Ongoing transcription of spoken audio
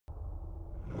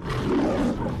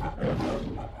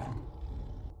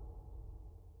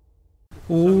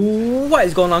What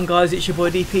is going on, guys? It's your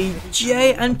boy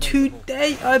DPJ, and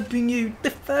today I bring you the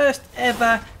first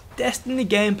ever Destiny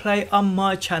gameplay on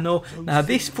my channel. Now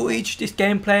this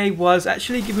gameplay was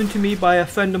actually given to me by a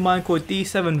friend of mine called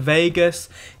D7 Vegas.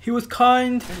 He was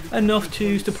kind enough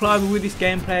to supply me with this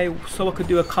gameplay so I could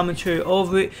do a commentary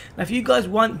over it. Now if you guys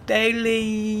want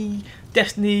daily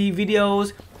Destiny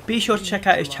videos, be sure to check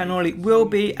out his channel. It will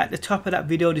be at the top of that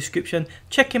video description.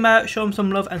 Check him out, show him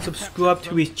some love, and subscribe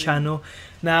to his channel.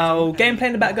 Now, gameplay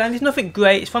in the background is nothing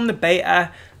great. It's from the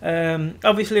beta.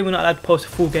 Obviously, we're not allowed to post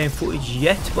full game footage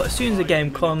yet, but as soon as the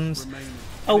game comes,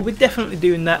 we're definitely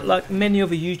doing that, like many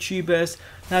other YouTubers.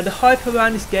 Now, the hype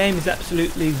around this game is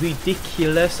absolutely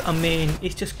ridiculous. I mean,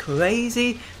 it's just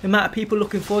crazy, the amount of people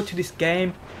looking forward to this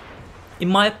game. In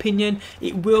my opinion,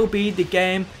 it will be the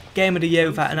game of the year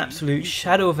without an absolute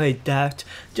shadow of a doubt.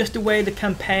 Just the way the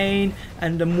campaign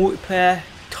and the multiplayer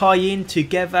tie in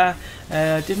together,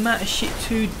 the amount of shit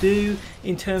to do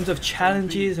in terms of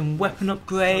challenges and weapon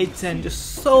upgrades and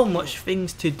just so much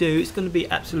things to do. It's going to be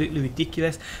absolutely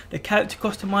ridiculous. The character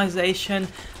customization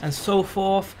and so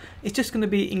forth, it's just going to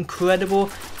be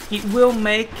incredible.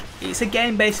 It's a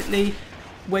game basically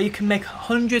where you can make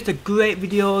hundreds of great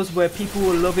videos where people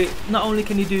will love it. Not only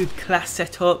can you do class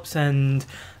setups and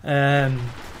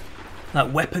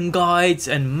like weapon guides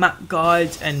and map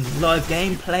guides and live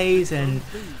gameplays and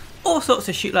all sorts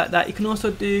of shit like that. You can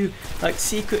also do like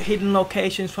secret hidden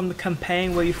locations from the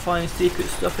campaign where you find secret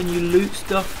stuff and you loot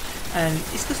stuff, and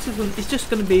it's just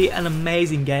going to be an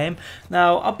amazing game.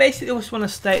 Now I basically just want to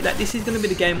state that this is going to be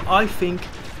the game I think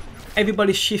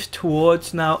everybody shifts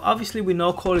towards. Now obviously we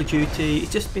know Call of Duty,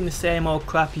 it's just been the same old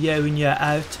crap year in year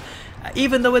out.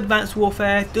 Even though Advanced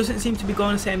Warfare doesn't seem to be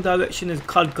going the same direction as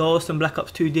COD Ghost and Black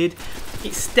Ops 2 did,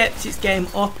 it steps its game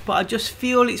up, but I just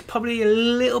feel it's probably a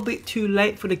little bit too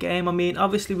late for the game. I mean,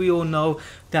 obviously we all know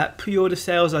that pre-order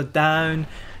sales are down,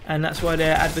 and that's why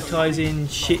they're advertising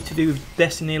shit to do with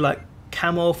Destiny, like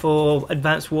camo for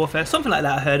Advanced Warfare, something like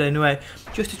that I heard anyway,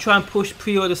 just to try and push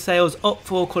pre-order sales up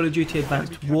for Call of Duty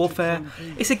Advanced Warfare.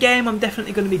 It's a game I'm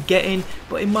definitely going to be getting,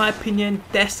 but in my opinion,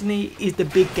 Destiny is the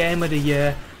big game of the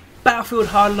year. Battlefield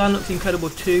Hardline looks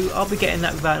incredible too. I'll be getting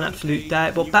that without an absolute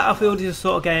doubt, but Battlefield is a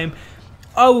sort of game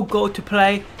I will go to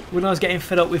play when I was getting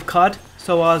fed up with COD.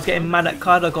 So I was getting mad at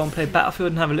COD, I'll go and play Battlefield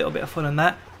and have a little bit of fun on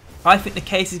that. I think the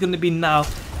case is going to be now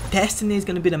Destiny is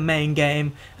going to be the main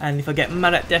game, and if I get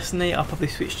mad at Destiny, I'll probably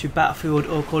switch to Battlefield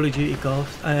or Call of Duty Call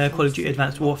of Duty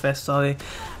Advanced Warfare, sorry.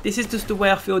 This is just the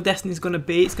way I feel Destiny is going to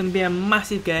be. It's going to be a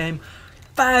massive game.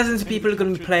 Thousands of people are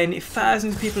going to be playing it,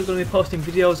 thousands of people are going to be posting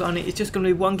videos on it. It's just going to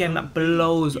be one game that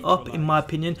blows up in my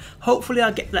opinion. Hopefully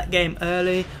I'll get that game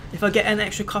early. If I get an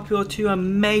extra copy or two, I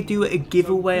may do a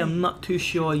giveaway, I'm not too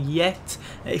sure yet.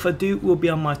 If I do, it will be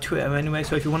on my Twitter anyway,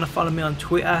 so if you want to follow me on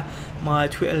Twitter, my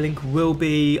Twitter link will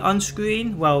be on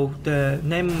screen. Well, the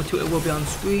name of my Twitter will be on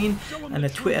screen and the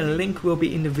Twitter link will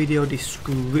be in the video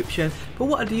description. But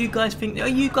what do you guys think? Are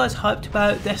you guys hyped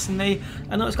about Destiny?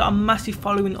 I know it's got a massive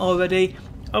following already.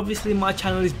 Obviously my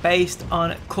channel is based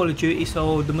on Call of Duty,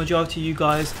 so the majority of you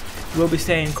guys will be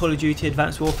saying Call of Duty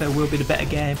Advanced Warfare will be the better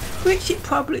game, which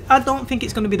I don't think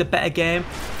it's going to be the better game.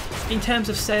 In terms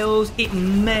of sales, it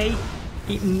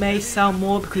may sell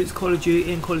more because it's Call of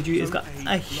Duty, and Call of Duty has got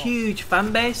a huge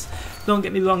fan base, don't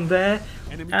get me wrong there.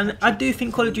 And I do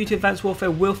think Call of Duty Advanced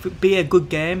Warfare will be a good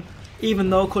game, even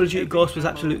though Call of Duty Ghost was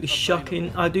absolutely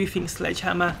shocking. I do think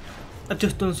Sledgehammer have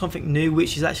just done something new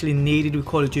which is actually needed with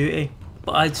Call of Duty.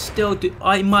 But I still do,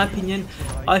 in my opinion,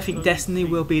 I think Destiny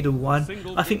will be the one.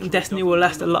 I think Destiny will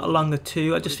last a lot longer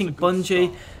too. I just think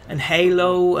Bungie and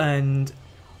Halo, and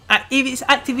if it's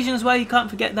Activision as well, you can't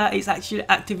forget that. It's actually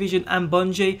Activision and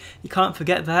Bungie, you can't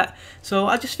forget that. So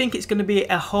I just think it's going to be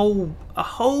a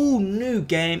whole new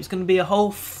game. It's going to be a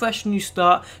whole fresh new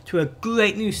start to a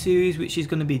great new series, which is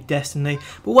going to be Destiny.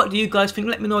 But what do you guys think?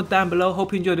 Let me know down below.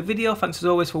 Hope you enjoyed the video. Thanks as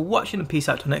always for watching, and peace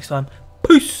out till next time.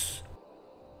 Peace!